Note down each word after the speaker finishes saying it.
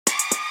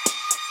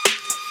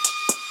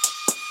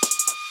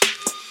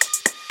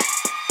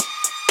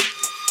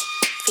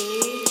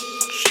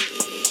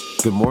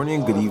Good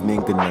morning, good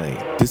evening, good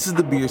night. This is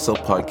the Be Yourself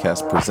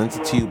podcast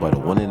presented to you by the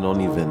one and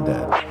only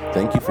Vendad.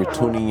 Thank you for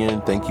tuning in,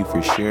 thank you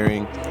for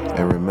sharing,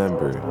 and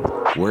remember,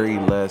 worry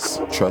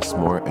less, trust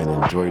more, and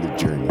enjoy the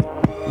journey.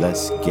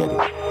 Let's get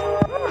it.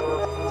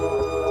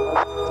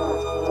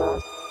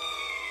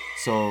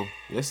 So,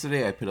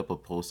 yesterday I put up a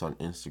post on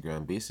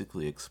Instagram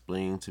basically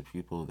explaining to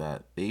people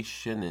that they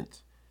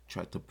shouldn't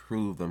try to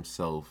prove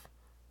themselves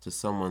to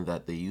someone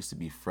that they used to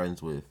be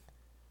friends with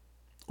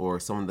or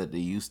someone that they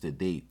used to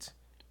date.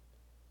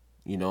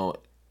 You know,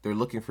 they're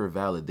looking for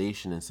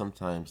validation, and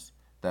sometimes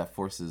that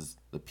forces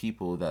the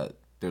people that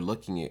they're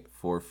looking at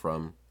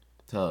from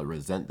to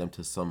resent them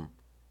to some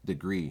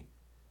degree.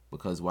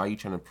 Because why are you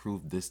trying to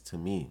prove this to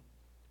me?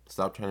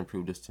 Stop trying to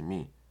prove this to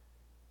me.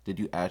 Did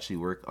you actually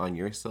work on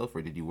yourself,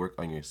 or did you work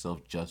on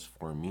yourself just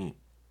for me?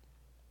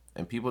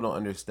 And people don't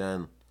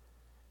understand.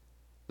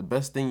 The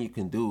best thing you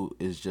can do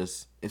is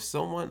just,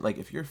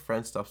 if your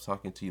friend stops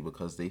talking to you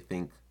because they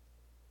think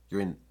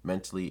you're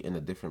mentally in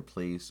a different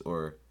place,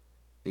 or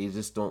they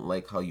just don't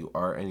like how you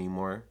are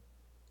anymore,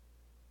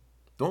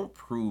 don't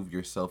prove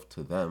yourself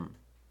to them.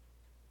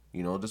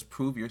 Just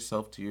prove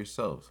yourself to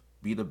yourself.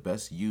 Be the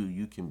best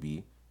you can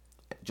be.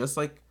 Just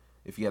like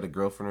if you had a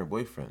girlfriend or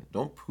boyfriend,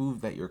 don't prove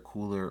that you're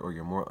cooler or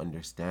you're more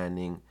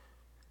understanding.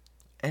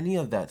 Any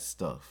of that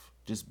stuff.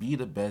 Just be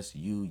the best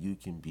you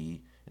can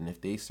be. And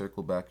if they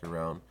circle back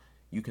around,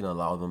 you can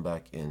allow them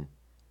back in.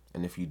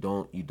 And if you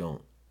don't, you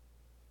don't.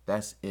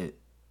 That's it.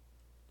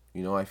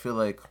 I feel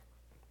like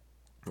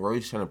we're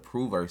always trying to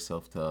prove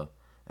ourselves to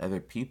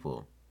other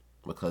people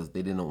because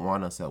they didn't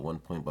want us at one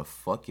point, but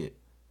fuck it.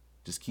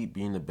 Just keep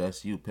being the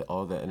best you. Put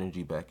all that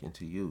energy back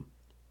into you.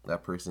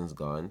 That person's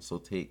gone, so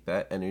take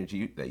that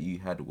energy that you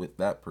had with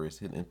that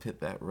person and put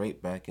that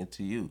right back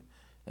into you.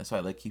 That's why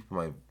I like keeping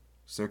my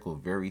circle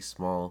very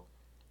small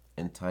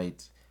and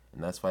tight,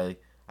 and that's why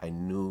I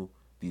knew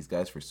these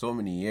guys for so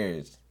many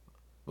years,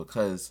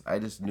 because I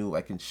just knew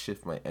I can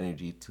shift my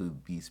energy to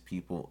these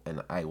people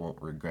and I won't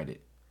regret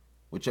it.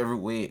 Whichever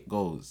way it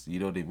goes, you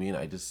know what I mean?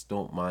 I just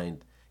don't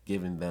mind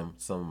giving them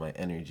some of my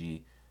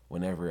energy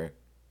whenever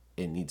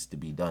it needs to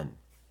be done.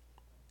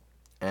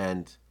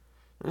 And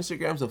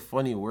Instagram's a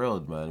funny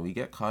world, man. We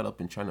get caught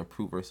up in trying to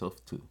prove ourselves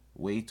to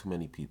way too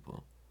many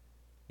people,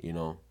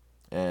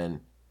 and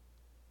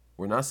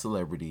we're not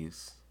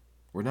celebrities.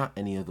 We're not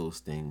any of those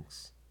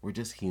things. We're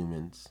just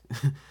humans.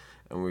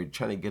 And we're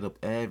trying to get up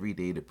every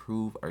day to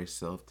prove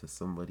ourselves to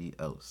somebody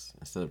else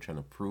instead of trying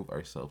to prove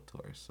ourselves to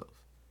ourselves,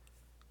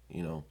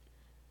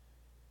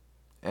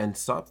 And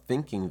stop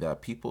thinking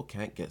that people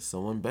can't get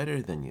someone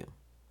better than you.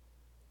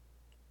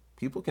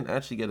 People can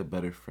actually get a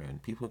better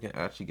friend. People can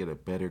actually get a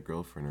better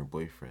girlfriend or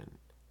boyfriend.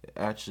 It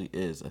actually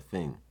is a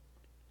thing.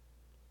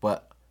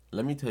 But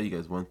let me tell you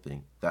guys one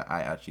thing that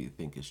I actually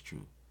think is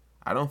true.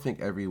 I don't think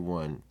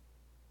everyone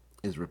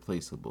is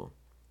replaceable.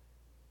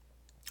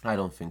 I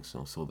don't think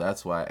so. So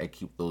that's why I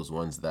keep those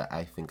ones that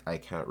I think I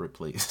can't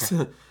replace.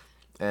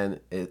 And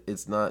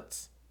it's not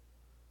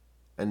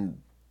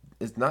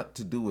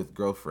to do with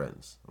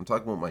girlfriends. I'm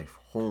talking about my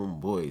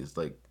homeboys,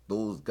 like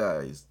those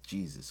guys.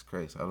 Jesus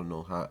Christ, I don't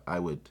know how I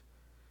would,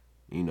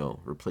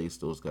 replace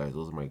those guys.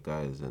 Those are my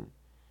guys, and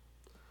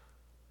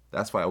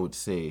that's why I would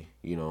say,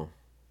 you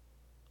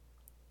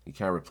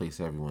can't replace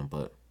everyone,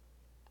 but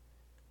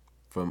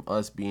from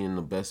us being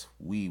the best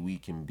we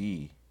can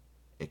be,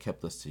 it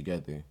kept us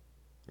together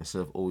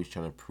instead of always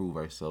trying to prove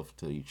ourselves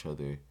to each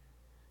other.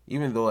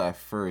 Even though at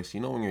first,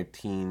 when you're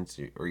teens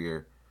or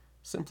you're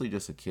simply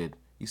just a kid,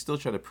 you still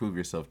try to prove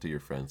yourself to your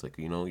friends. Like,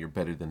 you're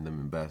better than them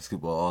in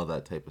basketball, all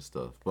that type of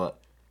stuff.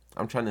 But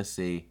I'm trying to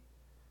say,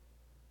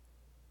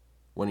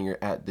 when you're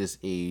at this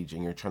age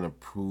and you're trying to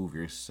prove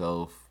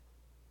yourself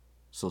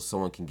so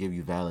someone can give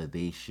you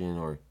validation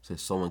or so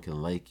someone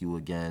can like you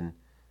again,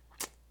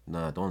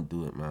 nah, don't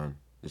do it, man.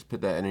 Just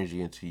put that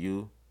energy into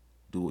you.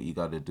 Do what you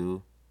got to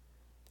do.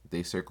 If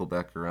they circle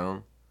back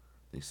around,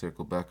 they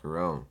circle back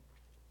around.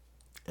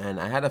 And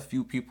I had a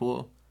few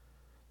people,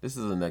 this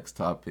is the next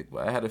topic,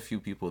 but I had a few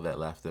people that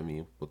laughed at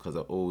me because I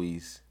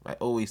always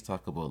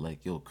talk about,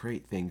 like, yo,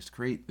 create things.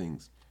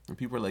 And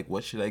people are like,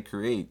 what should I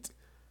create?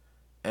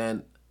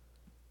 And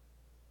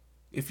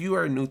if you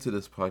are new to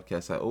this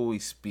podcast, I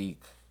always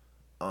speak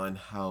on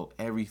how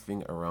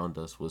everything around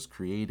us was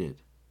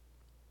created.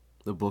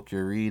 The book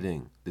you're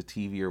reading, the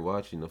TV you're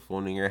watching, the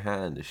phone in your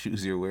hand, the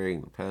shoes you're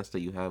wearing, the pants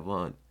that you have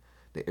on,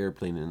 the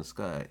airplane in the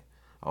sky.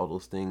 All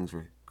those things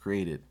were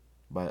created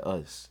by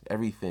us.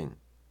 Everything.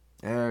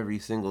 Every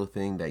single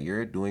thing that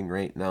you're doing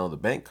right now. The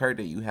bank card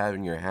that you have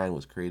in your hand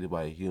was created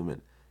by a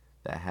human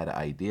that had an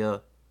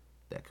idea,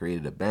 that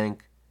created a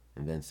bank,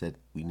 and then said,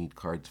 we need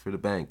cards for the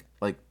bank.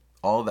 Like,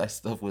 all that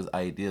stuff was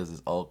ideas.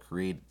 It's all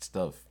created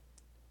stuff.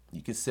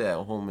 You can sit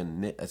at home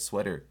and knit a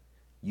sweater.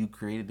 You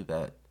created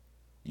that.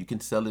 You can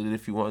sell it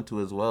if you want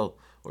to as well.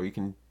 Or you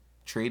can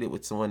trade it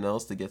with someone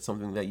else to get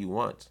something that you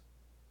want.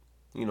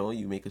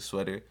 You make a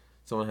sweater.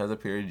 Someone has a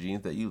pair of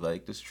jeans that you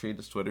like. Just trade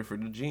the sweater for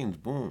the jeans.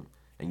 Boom.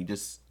 And you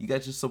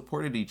guys just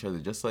supported each other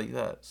just like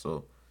that.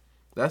 So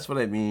that's what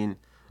I mean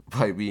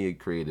by being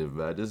creative,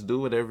 man. Just do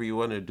whatever you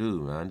want to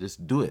do, man.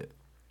 Just do it.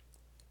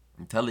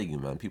 I'm telling you,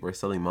 man. People are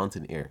selling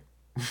mountain air.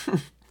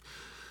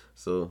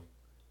 So,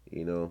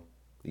 you know,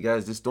 you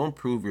guys just don't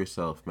prove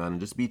yourself, man.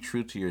 Just be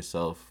true to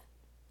yourself.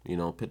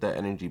 Put that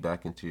energy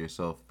back into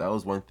yourself. That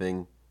was one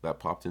thing that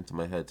popped into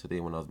my head today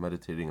when I was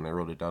meditating and I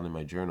wrote it down in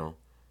my journal.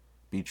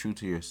 Be true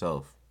to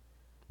yourself.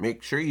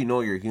 Make sure you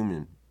know you're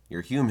human.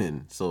 You're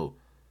human. So,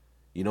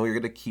 you're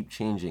going to keep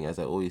changing. As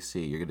I always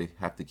say, you're going to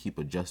have to keep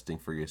adjusting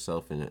for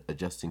yourself and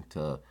adjusting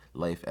to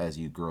life as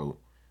you grow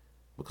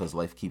because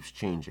life keeps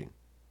changing.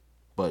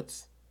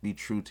 But be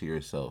true to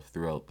yourself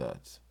throughout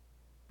that.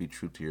 Be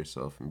true to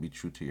yourself and be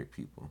true to your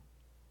people.